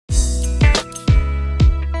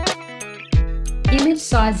image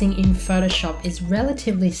sizing in Photoshop is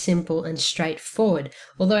relatively simple and straightforward,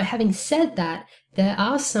 although having said that, there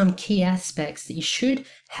are some key aspects that you should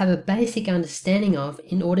have a basic understanding of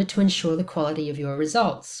in order to ensure the quality of your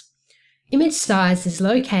results. Image size is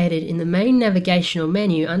located in the main navigational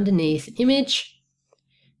menu underneath Image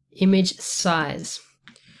Size.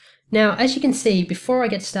 Now, as you can see, before I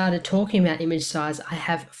get started talking about image size, I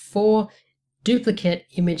have 4 duplicate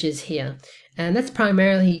images here, and that's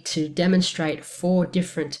primarily to demonstrate 4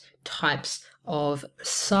 different types of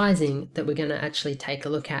sizing that we're going to actually take a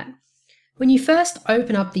look at. When you first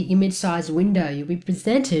open up the image size window, you'll be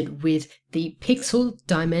presented with the pixel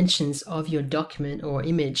dimensions of your document or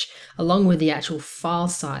image, along with the actual file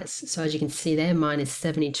size. So as you can see there, mine is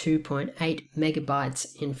 72.8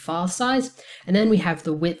 megabytes in file size, and then we have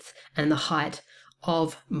the width and the height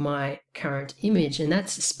of my current image, and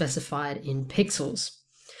that's specified in pixels.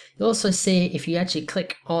 You'll also see if you actually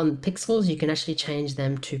click on pixels, you can actually change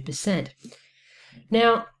them to percent.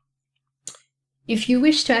 Now, if you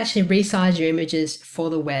wish to actually resize your images for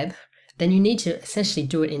the web, then you need to essentially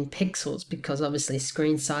do it in pixels, because obviously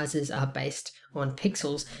screen sizes are based on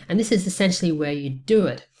pixels, and this is essentially where you do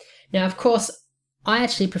it. Now, of course, I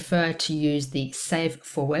actually prefer to use the Save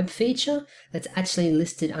for Web feature that's actually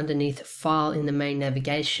listed underneath File in the main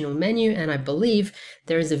navigational menu, and I believe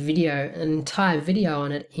there is a video, an entire video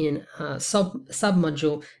on it in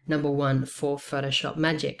submodule number 1 for Photoshop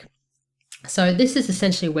Magic. So this is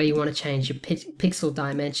essentially where you want to change your pixel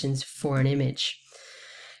dimensions for an image.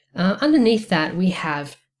 Underneath that, we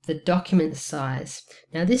have the document size.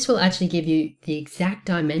 Now this will actually give you the exact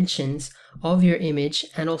dimensions of your image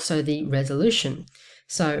and also the resolution.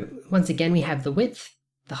 So once again, we have the width,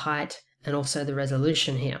 the height, and also the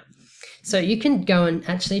resolution here. So you can go and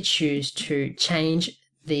actually choose to change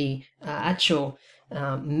the actual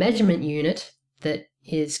measurement unit that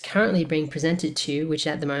is currently being presented to you, which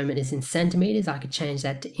at the moment is in centimeters. I could change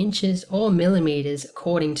that to inches or millimeters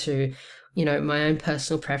according to, my own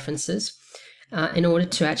personal preferences, in order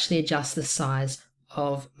to actually adjust the size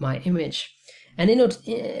of my image. And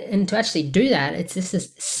to actually do that, it's just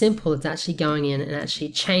as simple as actually going in and actually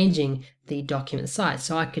changing the document size.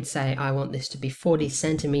 So I could say I want this to be 40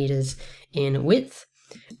 centimeters in width,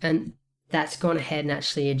 and that's gone ahead and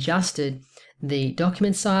actually adjusted the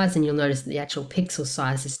document size, and you'll notice that the actual pixel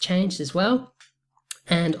size has changed as well,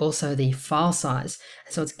 and also the file size.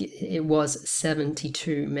 So it was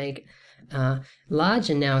 72 meg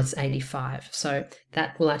large, and now it's 85. So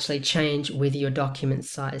that will actually change with your document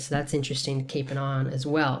size. So that's interesting to keep an eye on as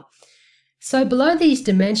well. So below these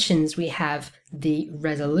dimensions, we have the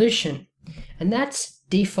resolution, and that's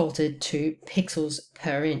defaulted to pixels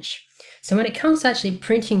per inch. So when it comes to actually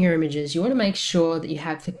printing your images, you want to make sure that you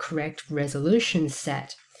have the correct resolution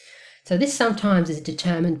set. So this sometimes is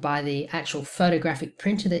determined by the actual photographic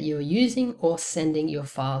printer that you are using or sending your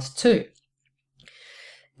files to.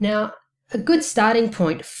 Now, a good starting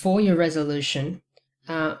point for your resolution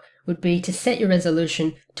would be to set your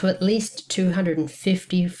resolution to at least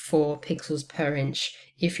 254 pixels per inch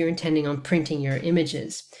if you're intending on printing your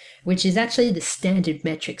images, which is actually the standard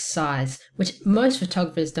metric size, which most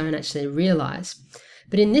photographers don't actually realize.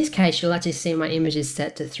 But in this case, you'll actually see my image is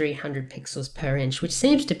set to 300 pixels per inch, which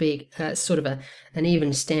seems to be sort of an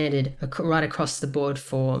even standard right across the board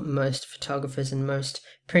for most photographers and most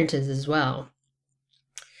printers as well.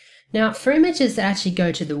 Now, for images that actually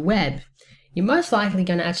go to the web, you're most likely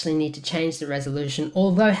going to actually need to change the resolution,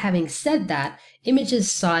 although having said that, images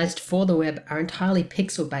sized for the web are entirely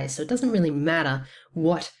pixel based, so it doesn't really matter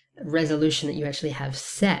what resolution that you actually have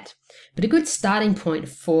set. But a good starting point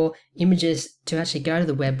for images to actually go to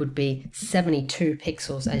the web would be 72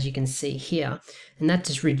 pixels, as you can see here, and that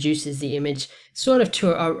just reduces the image sort of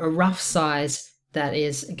to a rough size that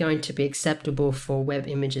is going to be acceptable for web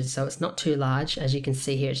images. So it's not too large. As you can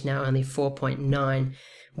see here, it's now only 4.91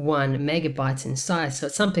 megabytes in size. So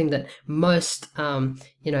it's something that most,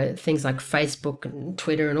 things like Facebook and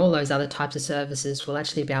Twitter and all those other types of services will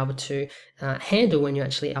actually be able to handle when you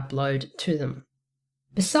actually upload to them.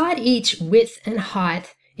 Beside each width and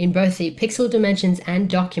height in both the pixel dimensions and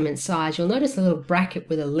document size, you'll notice a little bracket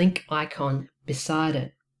with a link icon beside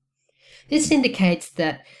it. This indicates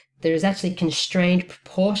that there is actually constrained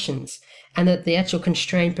proportions, and that the actual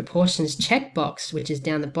constrained proportions checkbox, which is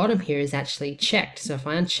down the bottom here, is actually checked. So if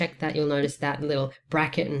I uncheck that, you'll notice that little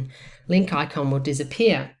bracket and link icon will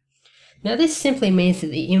disappear. Now this simply means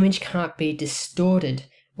that the image can't be distorted,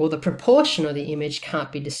 or the proportion of the image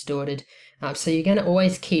can't be distorted. So you're going to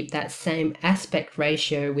always keep that same aspect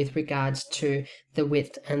ratio with regards to the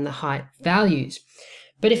width and the height values.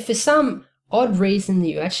 But if for some odd reason that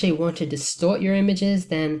you actually want to distort your images,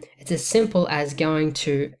 then it's as simple as going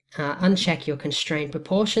to uncheck your constraint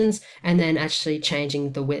proportions and then actually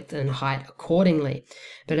changing the width and height accordingly.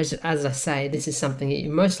 But as I say, this is something that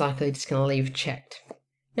you're most likely just going to leave checked.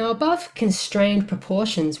 Now above constrained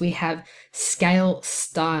proportions, we have scale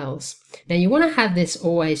styles. Now you want to have this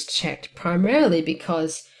always checked, primarily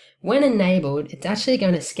because when enabled, it's actually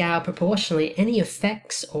going to scale proportionally any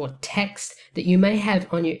effects or text that you may have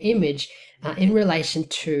on your image in relation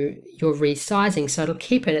to your resizing. So it'll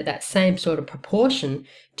keep it at that same sort of proportion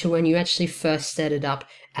to when you actually first set it up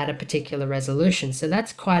at a particular resolution. So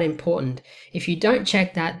that's quite important. If you don't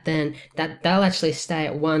check that, then they'll actually stay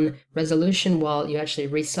at one resolution while you actually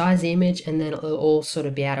resize the image, and then it'll all sort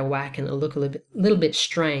of be out of whack and it'll look a little bit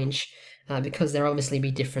strange because there'll obviously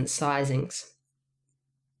be different sizings.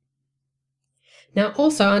 Now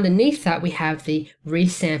also underneath that we have the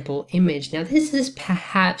resample image. Now this is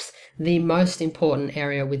perhaps the most important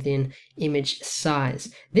area within image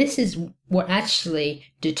size. This is what actually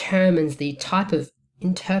determines the type of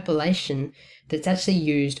interpolation that's actually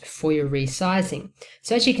used for your resizing.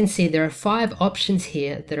 So as you can see, there are 5 options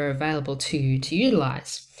here that are available to you to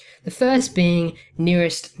utilize. The first being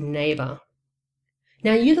nearest neighbor.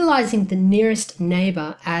 Now utilizing the nearest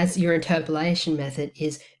neighbor as your interpolation method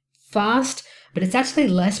is fast, but it's actually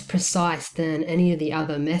less precise than any of the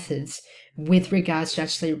other methods with regards to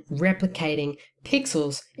actually replicating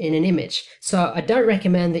pixels in an image. So I don't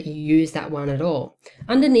recommend that you use that one at all.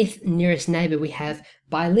 Underneath nearest neighbor, we have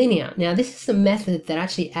bilinear. Now this is a method that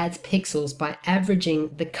actually adds pixels by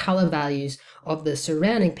averaging the color values of the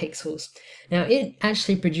surrounding pixels. Now it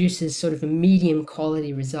actually produces sort of a medium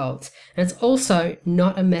quality result, and it's also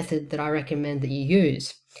not a method that I recommend that you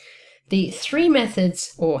use. The 3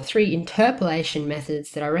 methods or 3 interpolation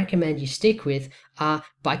methods that I recommend you stick with are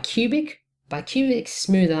bicubic, bicubic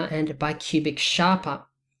smoother, and bicubic sharper.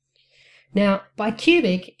 Now,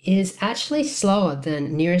 bicubic is actually slower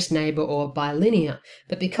than nearest neighbor or bilinear,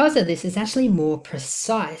 but because of this, it's actually more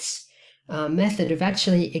precise method of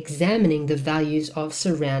actually examining the values of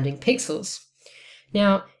surrounding pixels.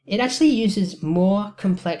 Now, it actually uses more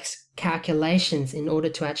complex calculations in order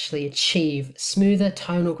to actually achieve smoother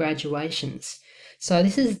tonal graduations. So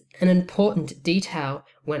this is an important detail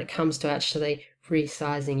when it comes to actually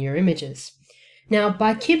resizing your images. Now,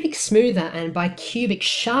 bicubic smoother and bicubic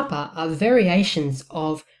sharper are variations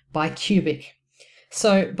of bicubic.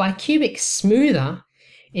 So bicubic smoother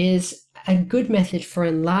is a good method for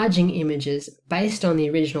enlarging images based on the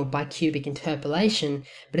original bicubic interpolation,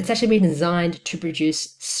 but it's actually been designed to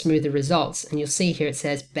produce smoother results. And you'll see here it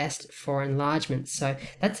says best for enlargement. So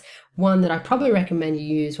that's one that I probably recommend you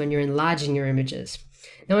use when you're enlarging your images.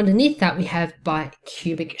 Now underneath that we have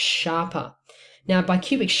bicubic sharper. Now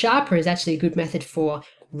bicubic sharper is actually a good method for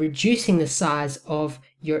reducing the size of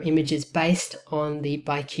your images based on the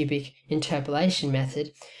bicubic interpolation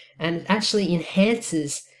method, and it actually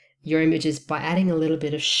enhances your images by adding a little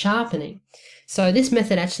bit of sharpening. So this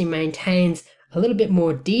method actually maintains a little bit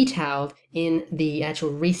more detail in the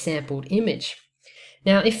actual resampled image.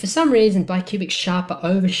 Now, if for some reason bicubic sharper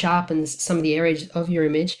over sharpens some of the areas of your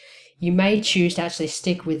image, you may choose to actually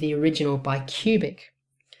stick with the original bicubic.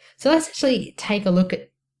 So let's actually take a look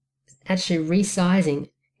at actually resizing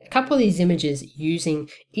a couple of these images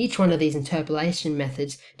using each one of these interpolation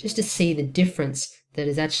methods just to see the difference that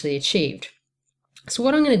is actually achieved. So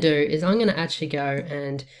what I'm going to do is I'm going to actually go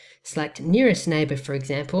and select nearest neighbor, for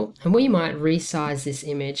example, and we might resize this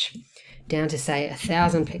image down to say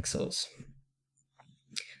 1000 pixels.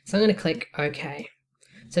 So I'm going to click OK.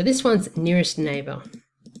 So this one's nearest neighbor.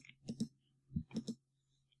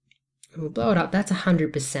 We'll blow it up. That's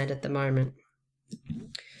 100% at the moment.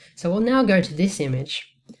 So we'll now go to this image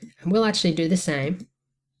and we'll actually do the same.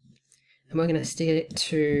 And we're going to stick it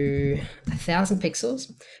to 1000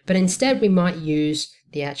 pixels, but instead we might use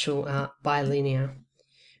the actual bilinear,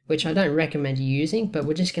 which I don't recommend you using, but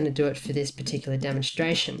we're just going to do it for this particular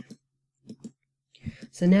demonstration.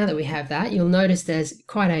 So now that we have that, you'll notice there's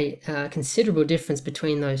quite a considerable difference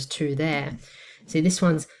between those two there. See, this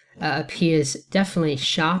one appears definitely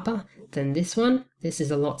sharper than this one. This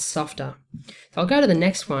is a lot softer. So I'll go to the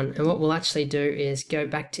next one, and what we'll actually do is go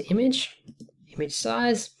back to image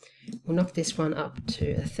size. We'll knock this one up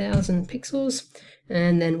to 1000 pixels,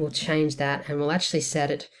 and then we'll change that, and we'll actually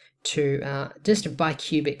set it to just a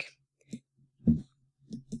bicubic.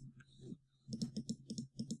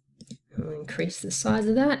 We'll increase the size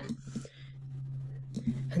of that,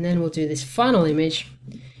 and then we'll do this final image,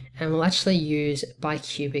 and we'll actually use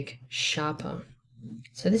bicubic sharper.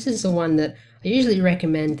 So this is the one that I usually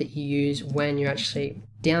recommend that you use when you're actually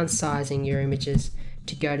downsizing your images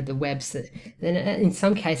to go to the web. So then in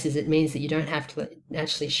some cases it means that you don't have to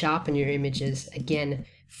actually sharpen your images again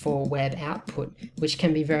for web output, which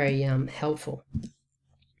can be very helpful.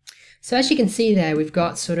 So as you can see there, we've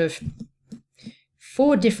got sort of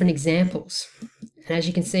 4 different examples. And as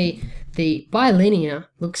you can see, the bilinear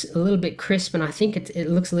looks a little bit crisp, and I think it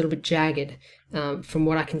looks a little bit jagged from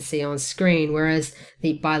what I can see on screen, whereas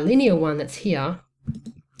the bilinear one that's here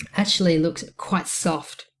actually looks quite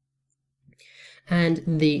soft. And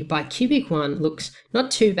the bicubic one looks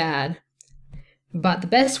not too bad, but the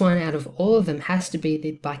best one out of all of them has to be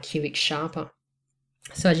the bicubic sharper.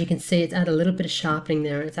 So as you can see, it's added a little bit of sharpening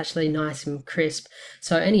there. It's actually nice and crisp.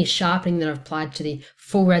 So any sharpening that I've applied to the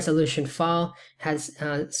full resolution file has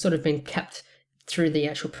sort of been kept through the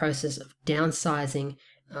actual process of downsizing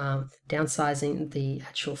the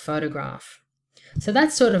actual photograph. So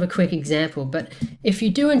that's sort of a quick example, but if you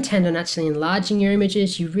do intend on actually enlarging your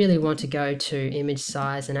images, you really want to go to image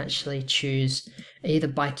size and actually choose either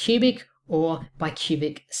bicubic or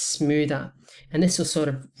bicubic smoother. And this will sort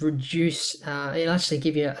of reduce, it'll actually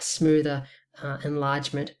give you a smoother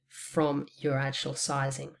enlargement from your actual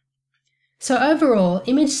sizing. So overall,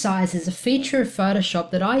 image size is a feature of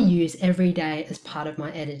Photoshop that I use every day as part of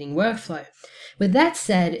my editing workflow. With that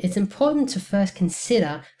said, it's important to first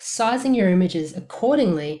consider sizing your images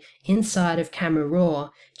accordingly inside of Camera Raw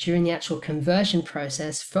during the actual conversion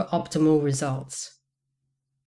process for optimal results.